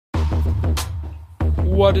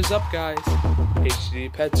What is up, guys?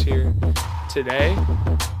 HD Pets here. Today,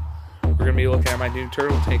 we're going to be looking at my new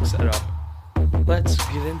turtle tank setup. Let's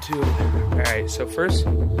get into it. Alright, so first,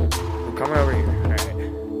 we're coming over here. Alright,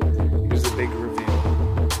 here's the big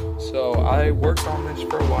reveal. So, I worked on this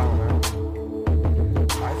for a while now.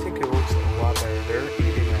 I think it looks a lot better. They're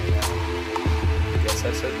eating right now. Guess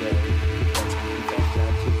I said that. That's going to be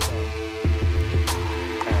fantastic fun.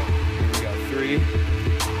 Alright, here we go.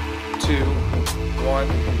 3, 2, 1.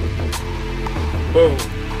 Boom.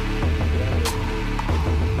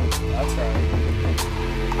 That's right.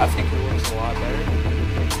 I think it looks a lot better.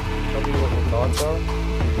 Tell me what your thoughts are.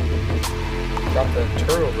 Got the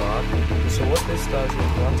turtle dock. So what this does is it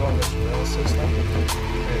runs on this rail system,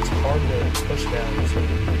 and it's hard to push down. So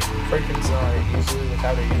freaking easily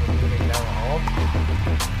without it even moving down at all.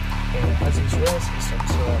 And it has these rail systems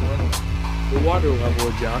so that when the water level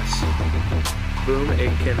adjusts, boom,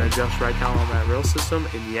 it can adjust right down on that rail system,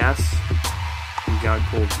 and yes, we got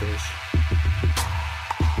goldfish.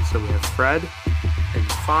 So we have Fred and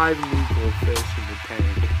 5 new goldfish in the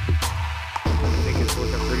tank. I think it's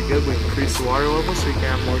looking pretty good. We increased the water level so you can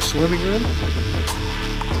have more swimming room.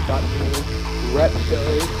 Got new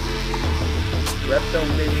Repto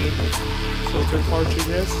mini filter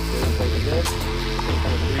cartridges. They're like this. They're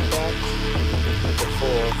kind of 3-packs. They're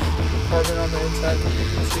full of carbon on the inside, as you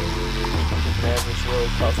can see. They have this really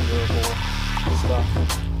tough, durable stuff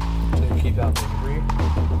to keep out the debris.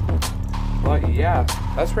 But yeah,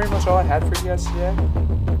 that's pretty much all I had for you guys today.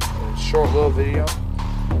 A short little video.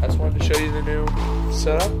 I just wanted to show you the new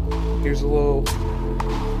setup. Here's a little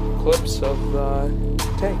clips of the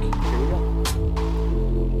tank. Here we go.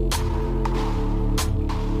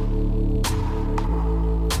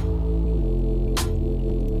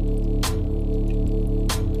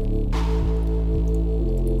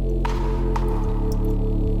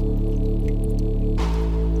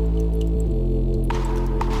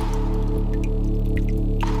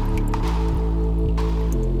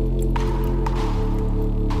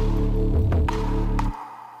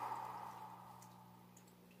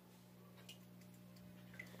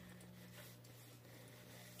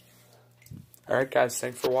 Alright guys,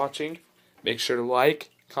 thanks for watching. Make sure to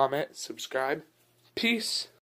like, comment, subscribe. Peace.